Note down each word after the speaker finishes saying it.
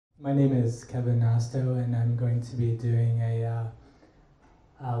My name is Kevin Nasto, and I'm going to be doing a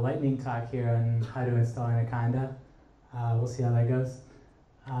lightning talk here on how to install Anaconda. We'll see how that goes.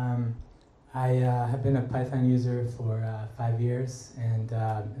 I have been a Python user for 5 years, and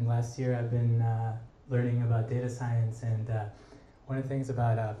last year I've been learning about data science. And one of the things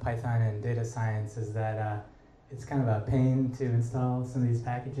about Python and data science is that it's kind of a pain to install some of these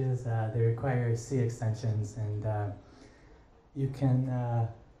packages. They require C extensions, and you can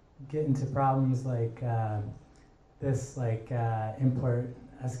get into problems like this, like import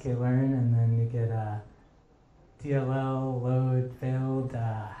sklearn, and then you get DLL load failed.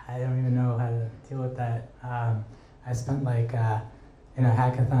 I don't even know how to deal with that. I spent like in a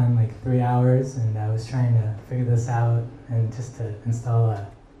hackathon like 3 hours, and I was trying to figure this out and just to install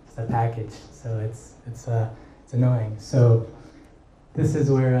just a package. So it's annoying. So this is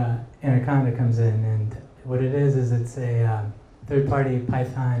where Anaconda comes in, and what it is it's a third-party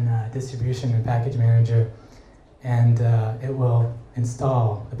Python distribution and package manager, and it will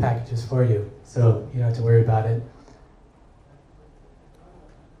install the packages for you, so you don't have to worry about it.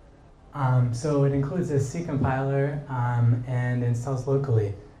 So it includes a C compiler and installs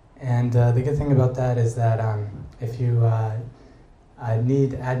locally. And the good thing about that is that if you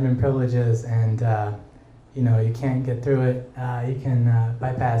need admin privileges and you can't get through it, you can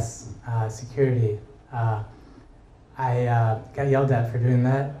bypass security. I got yelled at for doing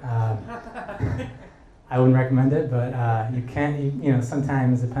that. I wouldn't recommend it, but you can.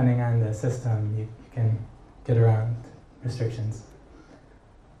 Sometimes depending on the system, you can get around restrictions.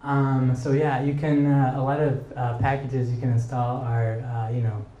 So yeah, you can. A lot of packages you can install are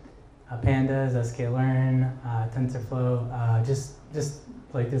pandas, sklearn, TensorFlow, just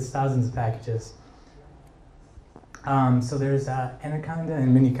like there's thousands of packages. So there's Anaconda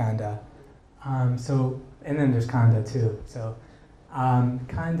and Miniconda. And then there's Conda too. So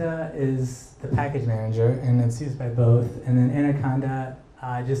Conda is the package manager, and it's used by both. And then Anaconda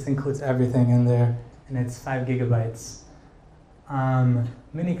just includes everything in there, and it's 5 gigabytes.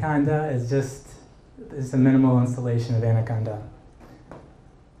 Miniconda is just a minimal installation of Anaconda.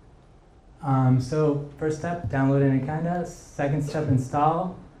 So first step, download Anaconda. Second step,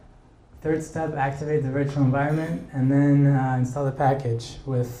 install. Third step, activate the virtual environment, and then install the package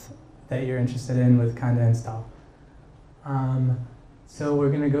that you're interested in with Conda install. So we're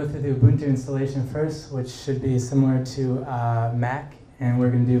going to go through the Ubuntu installation first, which should be similar to Mac, and we're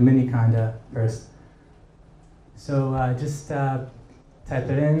going to do Miniconda first. So just type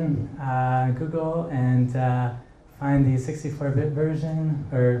it in Google and find the 64-bit version,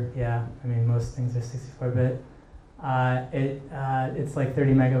 most things are 64-bit. It's like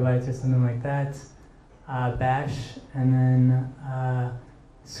 30 megabytes or something like that. Bash, and then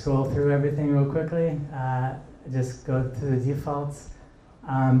scroll through everything real quickly. Just go to the defaults.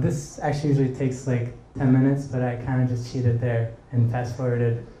 This actually usually takes like 10 minutes, but I kind of just cheated there and fast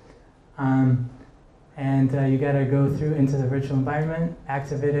forwarded. And you gotta go through into the virtual environment,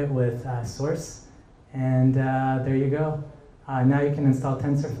 activate it with source, and there you go. Now you can install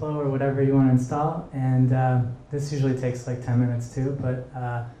TensorFlow or whatever you want to install, and this usually takes like 10 minutes too, but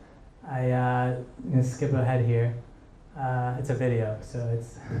I'm gonna skip ahead here. It's a video, so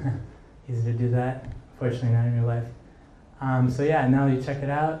it's easy to do that. Fortunately, not in real life. So yeah, now you check it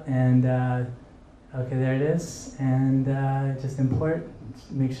out, and okay, there it is. And just import,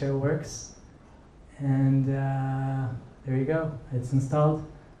 make sure it works, and there you go. It's installed,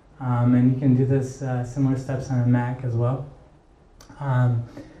 and you can do this similar steps on a Mac as well.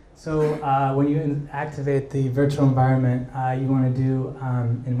 So when you activate the virtual environment, you want to do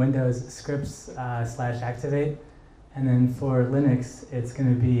in Windows scripts /activate. And then for Linux, it's going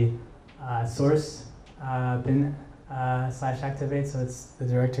to be source bin /activate, so the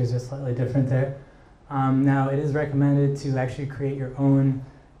directories are slightly different there. Now, it is recommended to actually create your own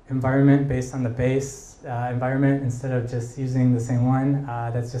environment based on the base environment instead of just using the same one.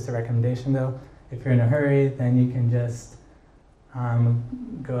 That's just a recommendation, though. If you're in a hurry, then you can just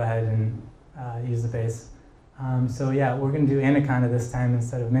go ahead and use the base. So yeah, we're going to do Anaconda this time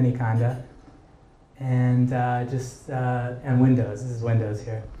instead of Miniconda. And and Windows. This is Windows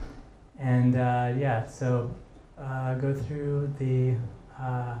here. And so go through the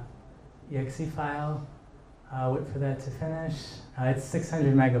exe file, wait for that to finish. It's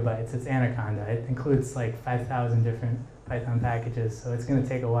 600 megabytes. It's Anaconda. It includes like 5,000 different Python packages, so it's going to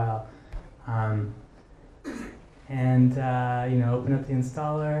take a while. Open up the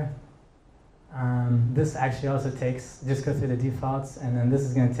installer. This actually also takes, just go through the defaults, and then this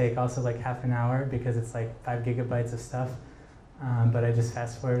is going to take also like half an hour because it's like 5 gigabytes of stuff. But I just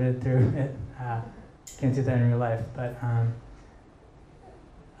fast forwarded through it. Can't do that in real life, but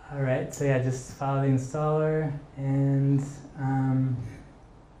All right, so yeah, just follow the installer, and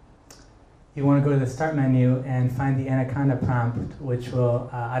you want to go to the Start menu and find the Anaconda prompt, which will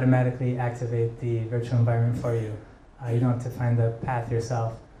automatically activate the virtual environment for you. You don't have to find the path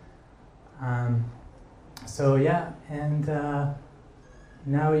yourself. So yeah, and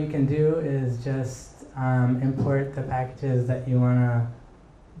now what you can do is just import the packages that you want to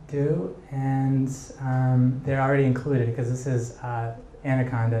do, and they're already included because this is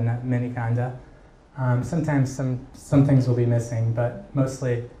Anaconda, not Miniconda. Sometimes some things will be missing, but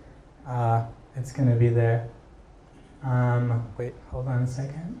mostly it's going to be there. Wait, hold on a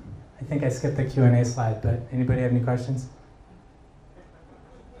second. I think I skipped the Q&A slide, but anybody have any questions?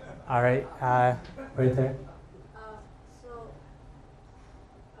 All right, right there. So,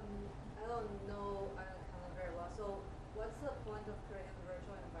 I don't know Anaconda very well. So, what's the point of creating a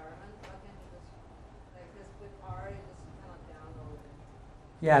virtual environment? Why can't you just, like this with R, you just kind of download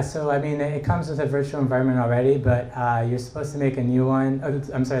it? Yeah, so I mean, it comes with a virtual environment already, but you're supposed to make a new one. Oh,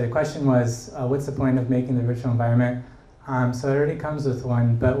 I'm sorry, the question was, what's the point of making the virtual environment? So it already comes with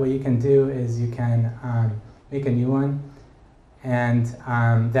one, but what you can do is you can make a new one, and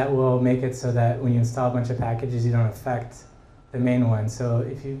that will make it so that when you install a bunch of packages, you don't affect the main one. So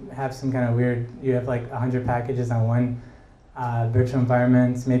if you have some kind of weird, you have like 100 packages on one virtual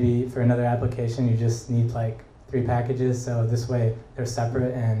environment, maybe for another application, you just need like 3 packages, so this way they're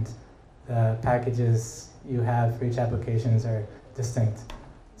separate and the packages you have for each applications are distinct.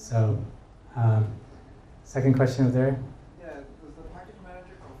 So, second question over there. Yeah, does the package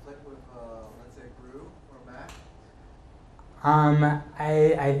manager conflict with, let's say, Brew or Mac?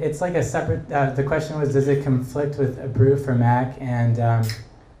 It's like a separate, the question was, does it conflict with a Brew for Mac? And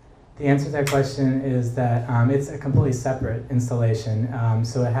the answer to that question is that it's a completely separate installation,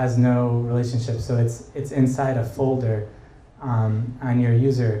 so it has no relationship. So it's inside a folder on your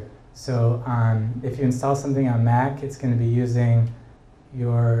user. So if you install something on Mac, it's going to be using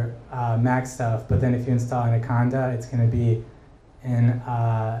your Mac stuff. But then if you install Anaconda, it's going to be in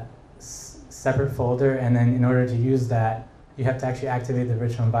a separate folder. And then in order to use that, you have to actually activate the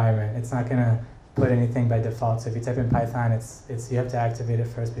virtual environment. It's not going to put anything by default. So if you type in Python, it's you have to activate it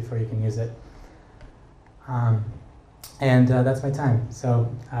first before you can use it. And that's my time.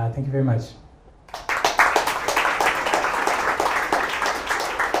 So thank you very much.